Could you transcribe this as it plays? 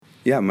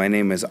Yeah, my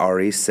name is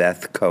Ari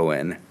Seth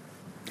Cohen.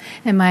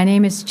 And my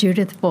name is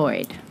Judith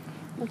Boyd.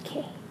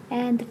 Okay,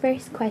 and the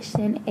first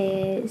question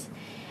is,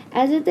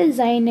 as a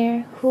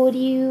designer, who do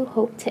you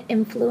hope to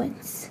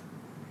influence?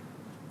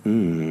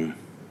 I'm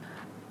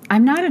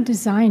not a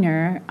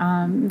designer,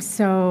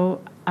 so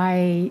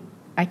I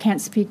can't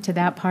speak to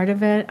that part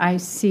of it. I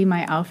see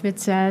my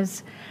outfits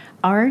as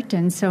art,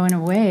 and so in a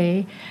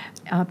way,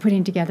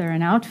 putting together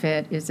an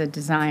outfit is a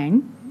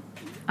design.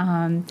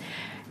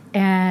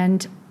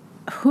 And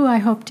who I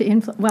hope to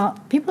influence, well,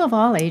 people of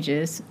all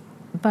ages,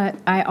 but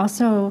I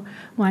also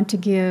want to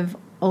give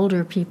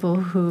older people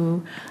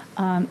who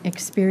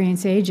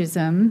experience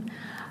ageism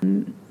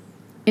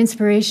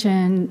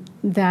inspiration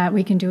that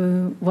we can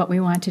do what we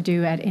want to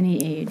do at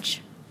any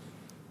age.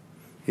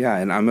 Yeah,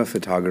 and I'm a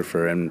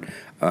photographer, and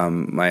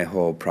my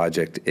whole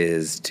project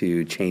is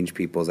to change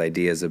people's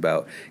ideas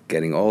about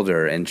getting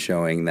older and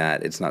showing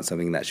that it's not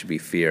something that should be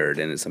feared,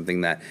 and it's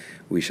something that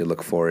we should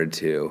look forward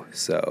to.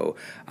 So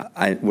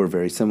we're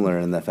very similar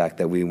in the fact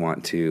that we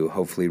want to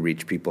hopefully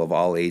reach people of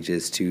all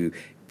ages to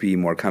be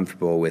more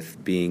comfortable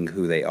with being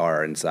who they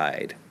are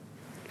inside.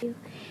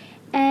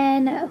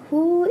 And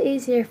who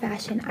is your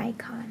fashion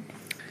icon?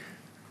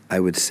 I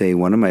would say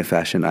one of my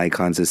fashion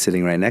icons is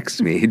sitting right next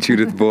to me,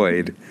 Judith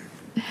Boyd.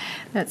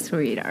 That's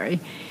sweet, Ari.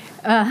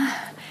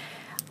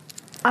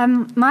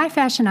 My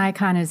fashion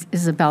icon is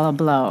Isabella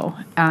Blow.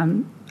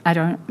 I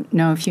don't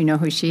know if you know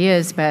who she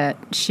is, but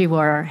she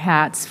wore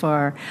hats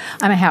for...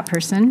 I'm a hat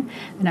person,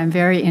 and I'm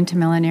very into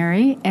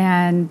millinery,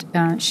 and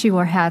she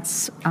wore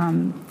hats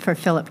for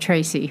Philip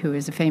Tracy, who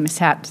is a famous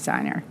hat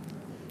designer.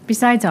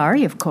 Besides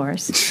Ari, of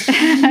course.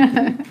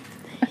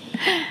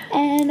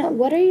 And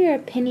what are your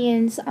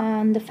opinions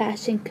on the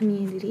fashion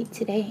community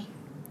today?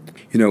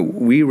 You know,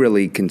 we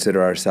really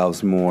consider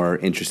ourselves more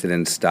interested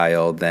in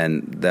style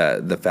than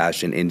the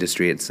fashion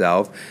industry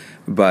itself,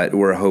 but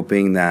we're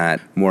hoping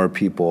that more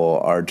people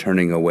are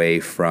turning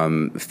away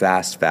from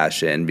fast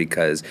fashion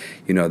because,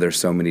 you know, there's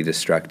so many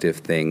destructive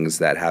things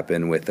that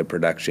happen with the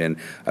production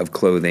of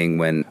clothing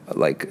when,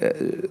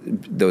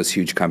 those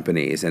huge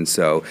companies. And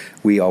so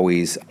we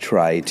always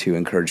try to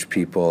encourage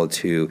people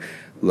to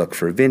look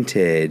for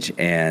vintage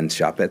and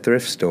shop at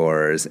thrift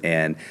stores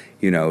and,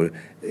 you know,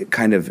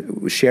 kind of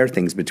share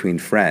things between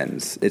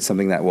friends. It's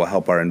something that will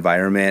help our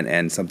environment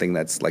and something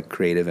that's like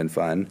creative and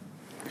fun.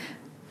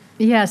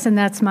 Yes, and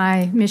that's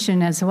my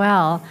mission as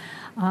well.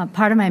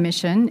 Part of my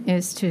mission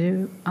is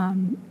to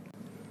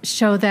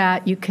show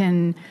that you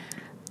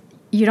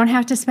don't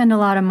have to spend a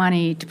lot of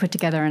money to put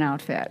together an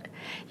outfit.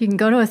 You can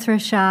go to a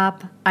thrift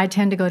shop. I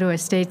tend to go to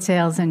estate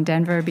sales in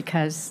Denver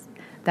because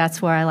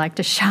that's where I like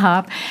to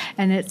shop.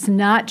 And it's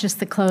not just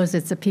the clothes,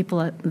 it's the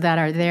people that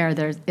are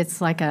there. It's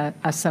like a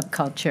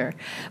subculture.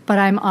 But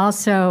I'm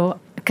also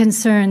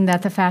concerned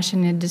that the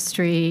fashion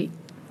industry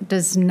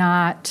does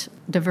not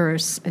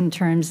diverse in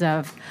terms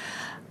of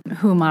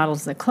who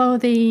models the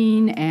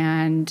clothing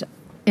and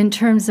in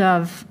terms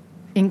of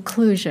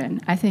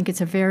inclusion. I think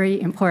it's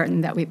very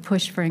important that we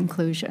push for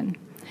inclusion.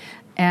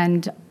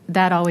 And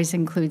that always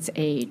includes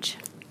age.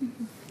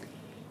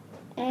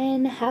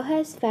 And how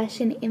has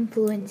fashion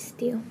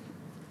influenced you?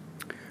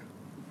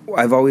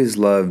 I've always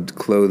loved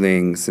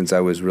clothing since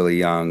I was really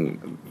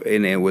young,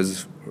 and it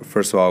was,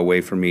 first of all, a way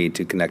for me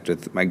to connect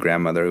with my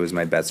grandmother, who was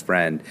my best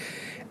friend.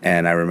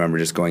 And I remember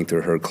just going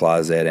through her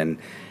closet and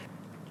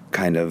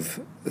kind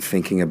of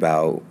thinking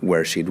about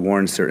where she'd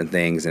worn certain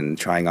things and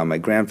trying on my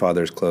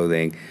grandfather's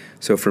clothing.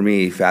 So for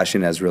me,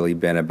 fashion has really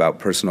been about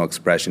personal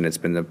expression. It's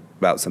been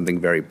about something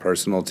very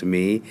personal to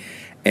me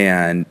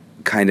and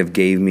kind of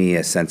gave me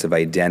a sense of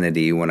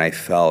identity when I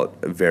felt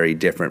very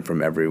different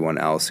from everyone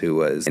else who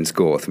was in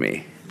school with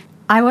me.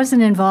 I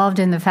wasn't involved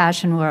in the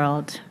fashion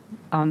world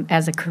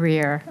as a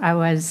career. I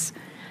was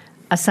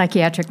a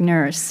psychiatric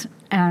nurse,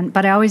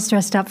 but I always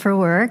dressed up for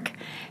work,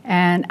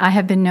 and I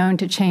have been known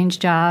to change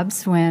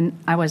jobs when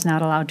I was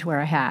not allowed to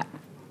wear a hat.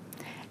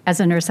 As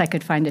a nurse, I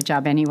could find a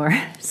job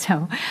anywhere.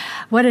 So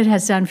what it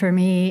has done for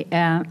me,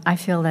 I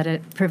feel that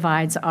it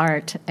provides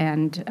art,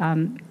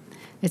 and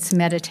it's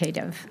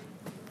meditative.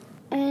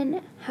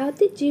 And how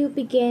did you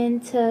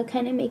begin to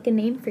kind of make a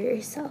name for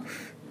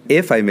yourself?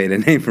 If I made a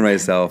name for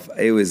myself,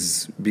 it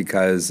was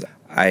because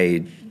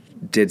I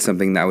did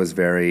something that was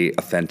very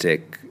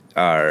authentic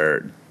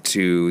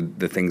to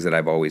the things that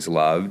I've always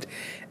loved.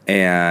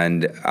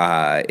 And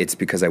it's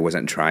because I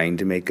wasn't trying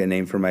to make a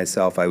name for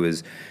myself. I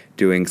was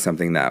doing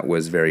something that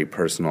was very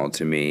personal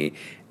to me.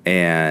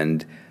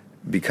 And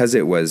because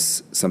it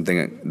was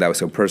something that was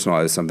so personal,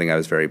 it was something I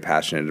was very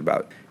passionate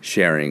about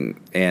sharing.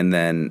 And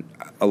then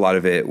a lot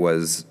of it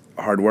was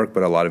hard work,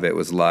 but a lot of it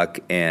was luck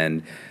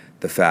and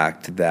the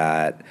fact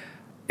that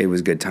it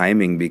was good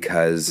timing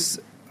because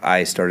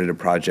I started a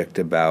project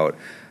about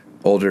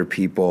older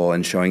people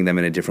and showing them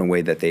in a different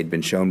way that they'd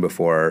been shown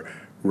before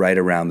right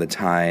around the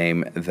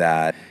time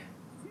that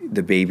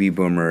the baby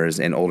boomers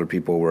and older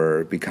people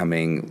were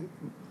becoming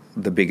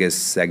the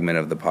biggest segment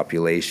of the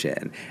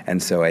population.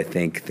 And so I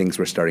think things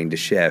were starting to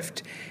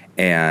shift,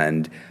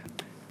 and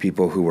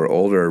people who were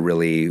older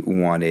really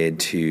wanted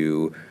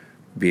to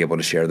be able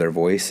to share their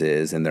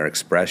voices and their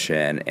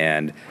expression,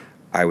 and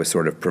I was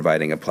sort of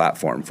providing a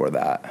platform for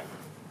that.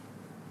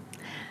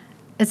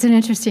 It's an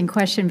interesting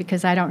question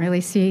because I don't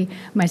really see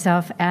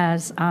myself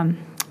as,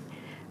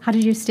 how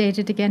did you state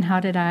it again? How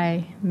did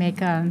I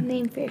make a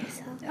Name for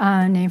yourself.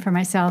 Name for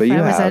myself? But you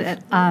I was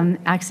have.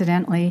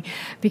 accidentally,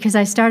 because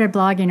I started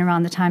blogging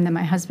around the time that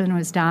my husband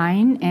was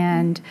dying,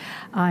 and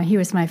he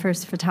was my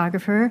first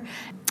photographer.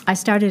 I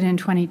started in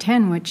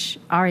 2010, which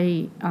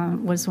Ari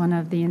was one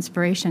of the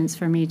inspirations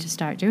for me to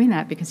start doing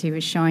that, because he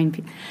was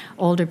showing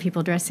older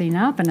people dressing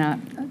up, and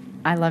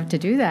I love to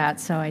do that,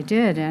 so I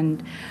did.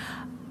 And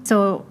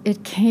so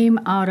it came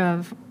out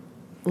of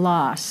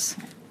loss.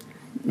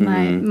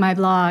 My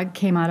blog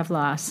came out of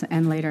loss,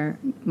 and later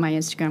my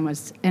Instagram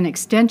was an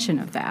extension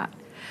of that.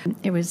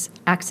 It was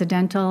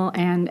accidental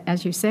and,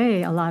 as you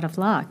say, a lot of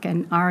luck.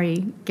 And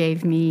Ari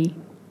gave me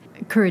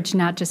courage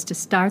not just to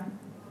start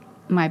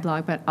my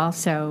blog, but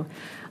also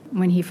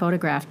when he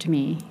photographed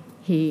me,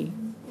 he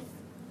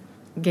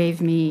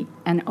gave me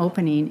an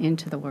opening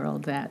into the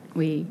world that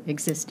we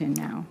exist in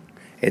now.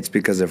 It's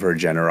because of her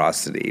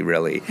generosity,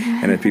 really,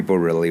 and if people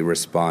really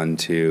respond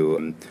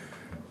to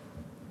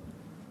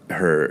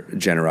her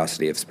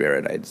generosity of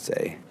spirit, I'd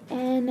say.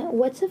 And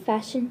what's a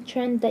fashion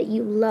trend that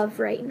you love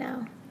right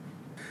now?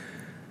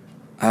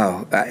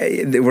 Oh,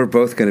 we're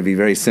both going to be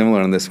very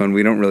similar on this one.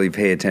 We don't really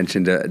pay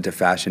attention to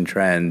fashion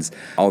trends,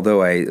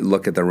 although I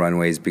look at the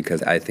runways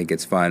because I think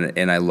it's fun,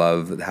 and I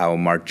love how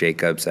Marc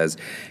Jacobs has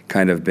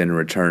kind of been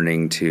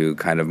returning to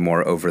kind of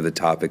more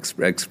over-the-top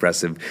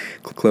expressive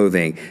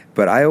clothing.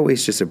 But I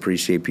always just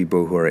appreciate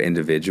people who are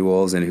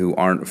individuals and who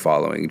aren't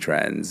following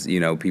trends,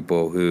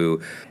 people who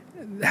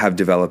have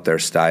developed their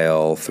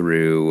style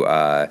through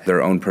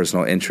their own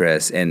personal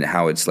interests and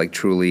how it's like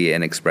truly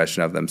an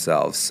expression of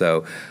themselves.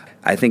 So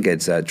I think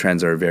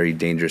trends are a very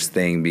dangerous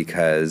thing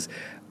because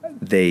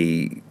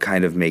they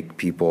kind of make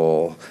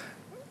people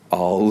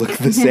all look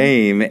the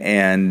same.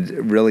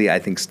 And really, I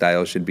think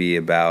style should be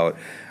about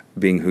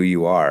being who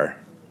you are.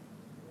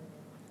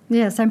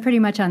 Yes, I'm pretty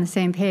much on the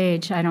same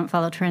page. I don't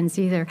follow trends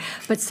either.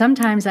 But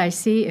sometimes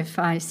if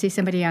I see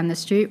somebody on the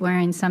street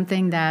wearing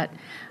something that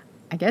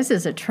I guess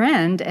is a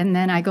trend, and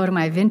then I go to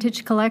my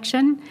vintage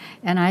collection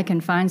and I can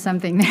find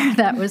something there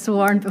that was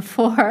worn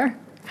before.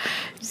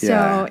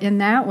 So in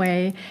that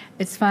way,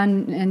 it's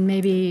fun and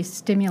maybe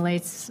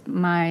stimulates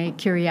my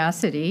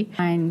curiosity to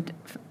find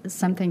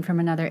something from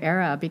another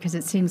era, because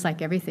it seems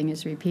like everything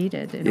is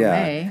repeated in a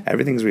way.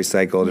 Everything's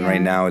recycled, and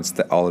right now it's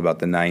all about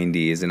the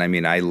 90s. And I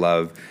mean, I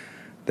love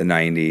the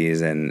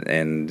 90s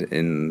and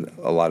in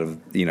a lot of,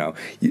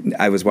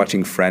 I was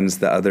watching Friends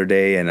the other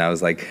day, and I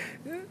was like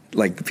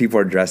people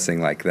are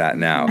dressing like that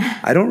now.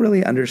 I don't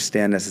really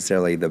understand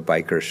necessarily the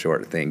biker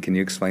short thing. Can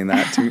you explain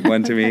that to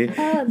me?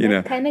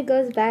 That kind of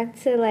goes back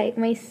to like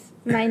my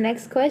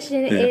next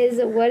question is,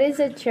 what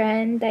is a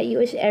trend that you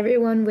wish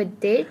everyone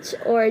would ditch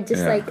or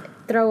just like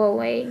throw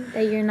away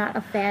that you're not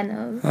a fan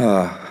of?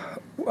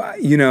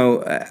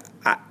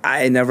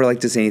 I never like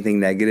to say anything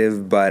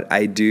negative, but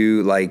I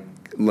do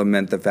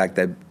lament the fact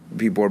that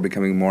people are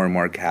becoming more and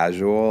more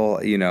casual,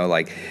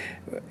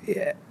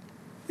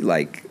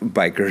 like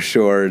biker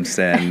shorts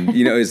and,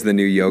 is the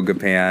new yoga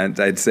pant,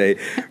 I'd say.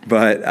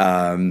 But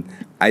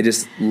I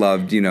just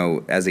loved,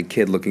 as a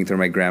kid looking through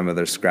my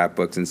grandmother's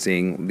scrapbooks and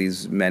seeing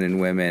these men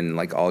and women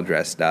all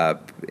dressed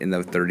up in the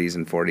 30s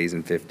and 40s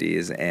and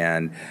 50s.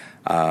 And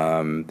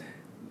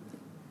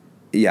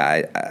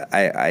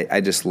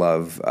I just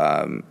love,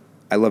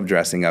 I love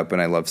dressing up,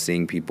 and I love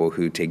seeing people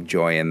who take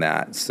joy in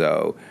that.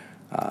 So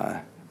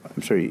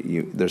I'm sure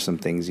there's some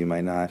things you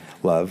might not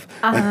love.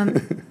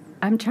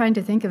 I'm trying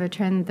to think of a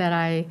trend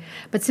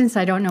but since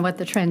I don't know what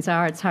the trends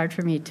are, it's hard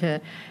for me to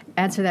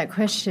answer that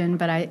question.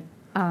 But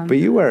but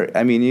you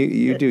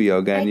you do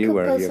yoga, and you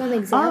wear. I could post some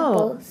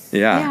examples.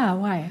 Yeah,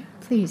 why?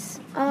 Please.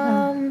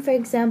 For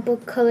example,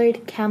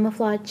 colored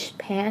camouflage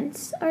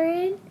pants are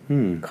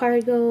in.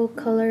 Cargo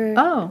color.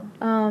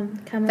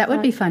 Camouflage that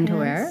would be fun to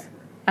wear.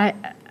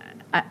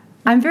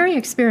 I'm very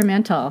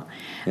experimental,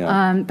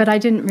 but I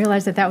didn't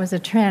realize that was a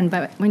trend.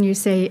 But when you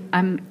say,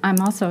 I'm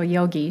also a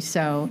yogi,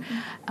 so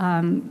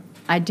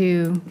I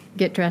do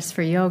get dressed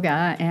for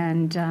yoga,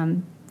 and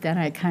then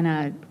I kind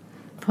of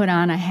put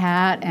on a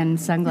hat and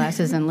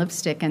sunglasses and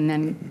lipstick, and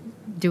then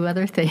do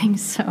other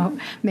things. So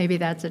maybe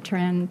that's a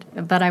trend.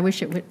 But I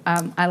wish it would.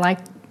 I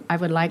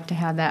would like to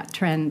have that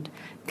trend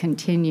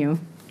continue.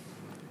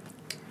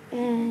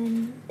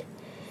 And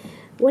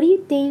what do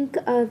you think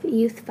of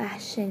youth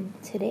fashion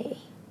today?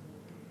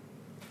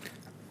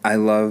 I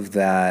love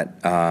that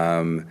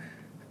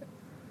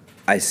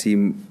I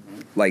see,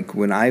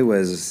 when I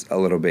was a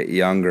little bit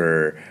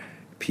younger,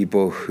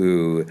 people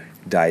who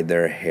dyed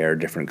their hair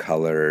different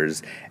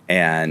colors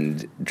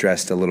and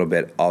dressed a little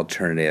bit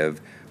alternative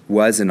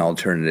was an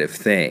alternative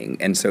thing.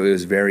 And so it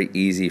was very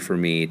easy for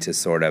me to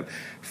sort of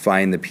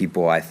find the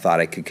people I thought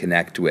I could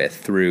connect with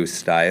through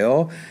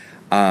style.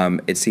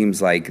 It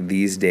seems like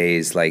these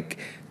days,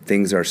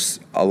 things are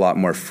a lot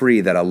more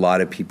free, that a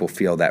lot of people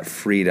feel that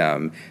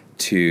freedom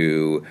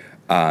to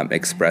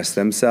express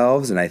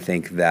themselves. And I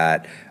think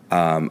that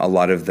a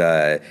lot of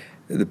the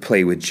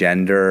play with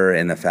gender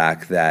and the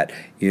fact that,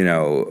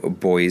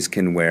 boys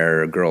can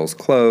wear girls'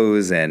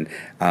 clothes and,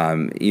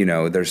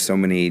 there's so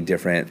many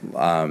different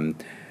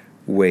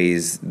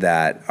ways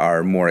that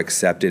are more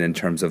accepted in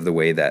terms of the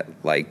way that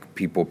like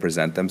people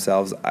present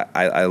themselves.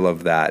 I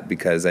love that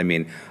because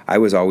I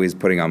was always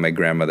putting on my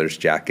grandmother's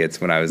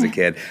jackets when I was a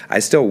kid. I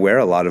still wear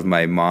a lot of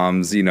my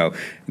mom's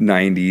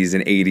 90s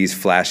and 80s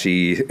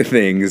flashy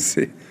things.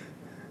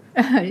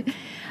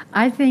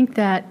 I think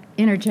that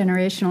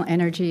intergenerational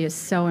energy is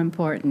so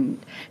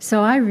important.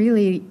 So I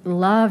really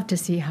love to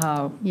see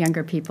how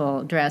younger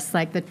people dress,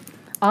 like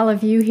all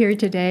of you here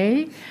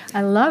today.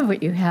 I love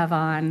what you have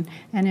on,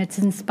 and it's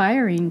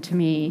inspiring to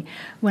me.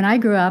 When I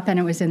grew up, and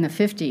it was in the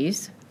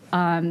 50s,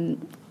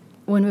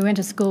 when we went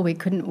to school, we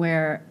couldn't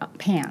wear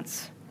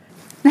pants,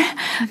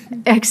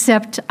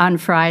 except on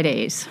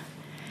Fridays.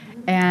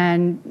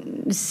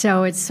 And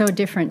so it's so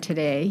different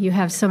today. You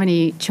have so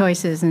many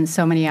choices and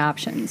so many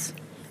options.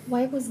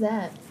 Why was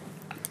that?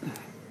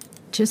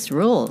 Just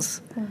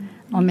rules.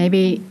 Or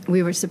maybe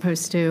we were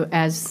supposed to,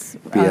 as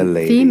Be a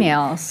lady.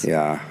 females,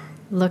 Yeah.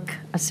 look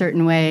a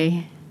certain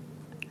way,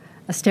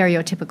 a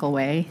stereotypical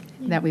way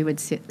that we would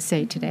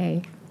say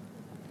today.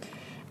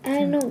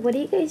 And what do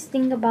you guys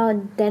think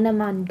about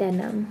denim on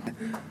denim?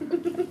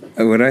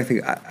 What do I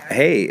think?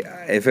 Hey,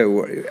 if it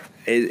were,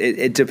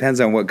 it depends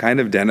on what kind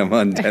of denim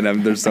on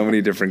denim. There's so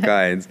many different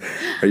kinds.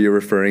 Are you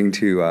referring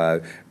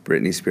to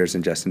Britney Spears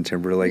and Justin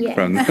Timberlake Yeah.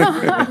 from?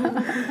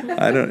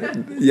 I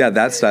don't. Yeah,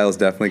 that style is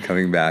definitely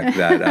coming back.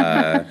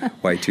 That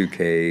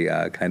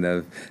Y2K kind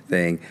of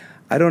thing.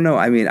 I don't know.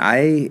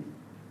 I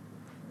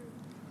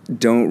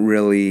don't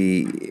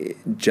really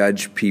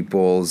judge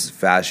people's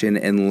fashion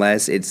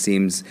unless it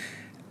seems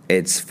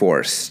it's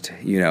forced.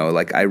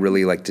 Like I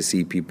really like to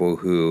see people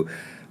who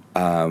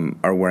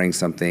are wearing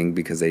something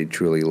because they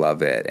truly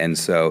love it. And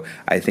so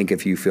I think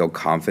if you feel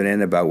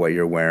confident about what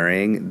you're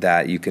wearing,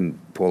 that you can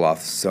pull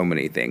off so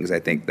many things. I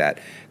think that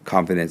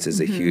confidence is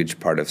a huge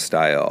part of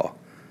style.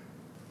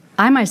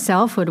 I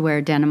myself would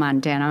wear denim on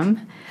denim,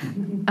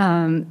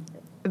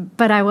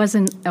 but I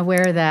wasn't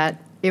aware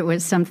that it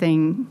was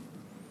something,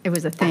 it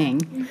was a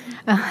thing.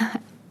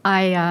 But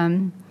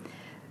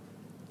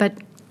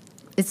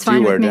it's fine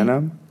Do you wear with me.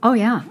 denim? Oh,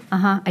 yeah.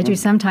 I do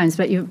sometimes,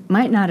 but you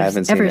might not have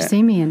haven't seen ever it.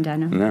 seen me in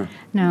denim.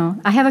 No.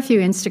 I have a few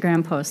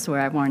Instagram posts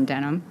where I've worn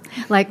denim,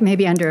 like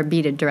maybe under a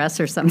beaded dress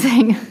or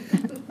something.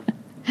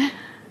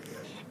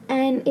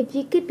 And if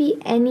you could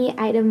be any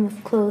item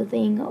of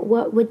clothing,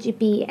 what would you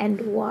be and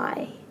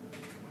why?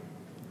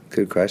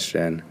 Good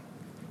question.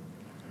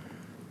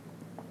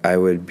 I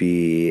would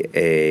be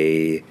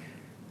a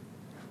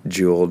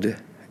jeweled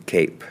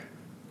cape.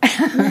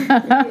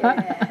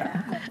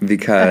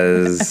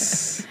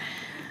 Because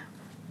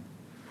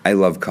I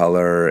love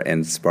color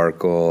and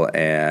sparkle,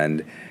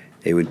 and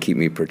it would keep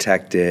me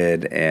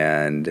protected,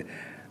 and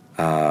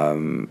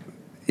and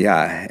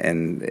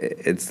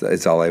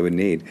it's all I would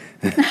need.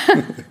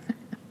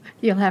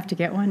 You'll have to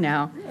get one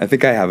now. I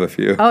think I have a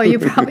few. Oh, you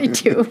probably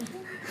do.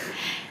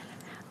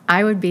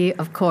 I would be,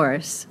 of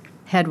course,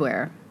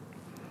 headwear.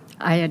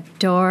 I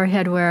adore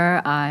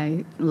headwear.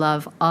 I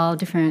love all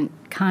different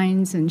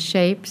kinds and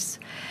shapes.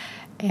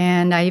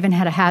 And I even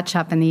had a hat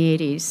shop in the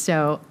 80s.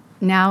 So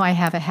now I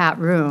have a hat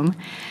room.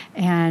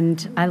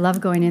 And I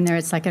love going in there.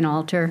 It's like an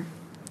altar.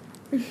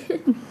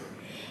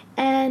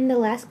 And the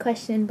last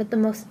question, but the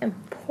most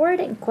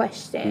important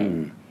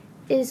question,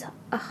 is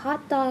a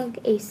hot dog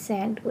a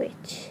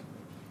sandwich?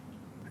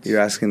 You're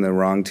asking the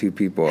wrong two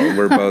people.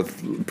 We're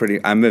both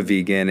I'm a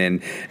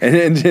vegan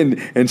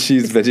and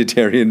she's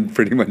vegetarian,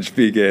 pretty much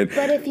vegan.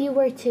 But if you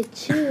were to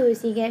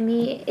choose, you get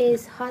me,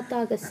 is hot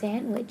dog a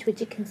sandwich? Would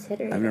you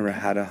consider it? I've never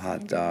had a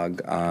hot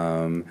dog.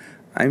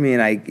 I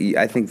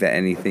think that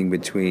anything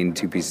between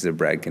two pieces of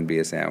bread can be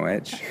a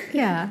sandwich.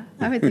 Yeah,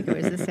 I would think it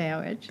was a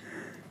sandwich.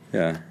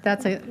 Yeah.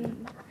 That's a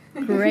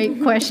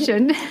great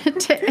question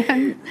to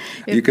end.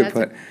 You could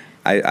put,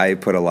 I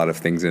put a lot of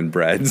things in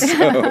bread,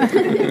 so.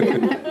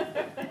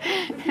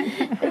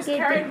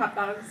 Carrot hot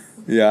dogs.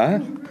 Yeah?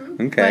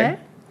 Okay.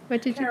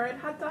 What did you? Carrot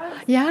hot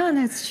dogs? Yeah,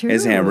 that's true.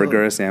 Is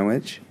hamburger a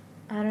sandwich?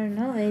 I don't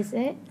know, is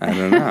it? I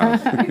don't know.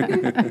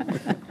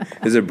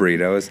 Is a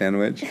burrito a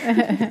sandwich?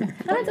 I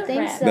don't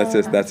think so.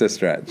 That's a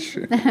stretch.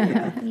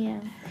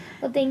 Yeah.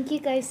 Well, thank you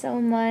guys so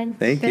much.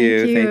 Thank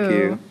you.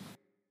 you.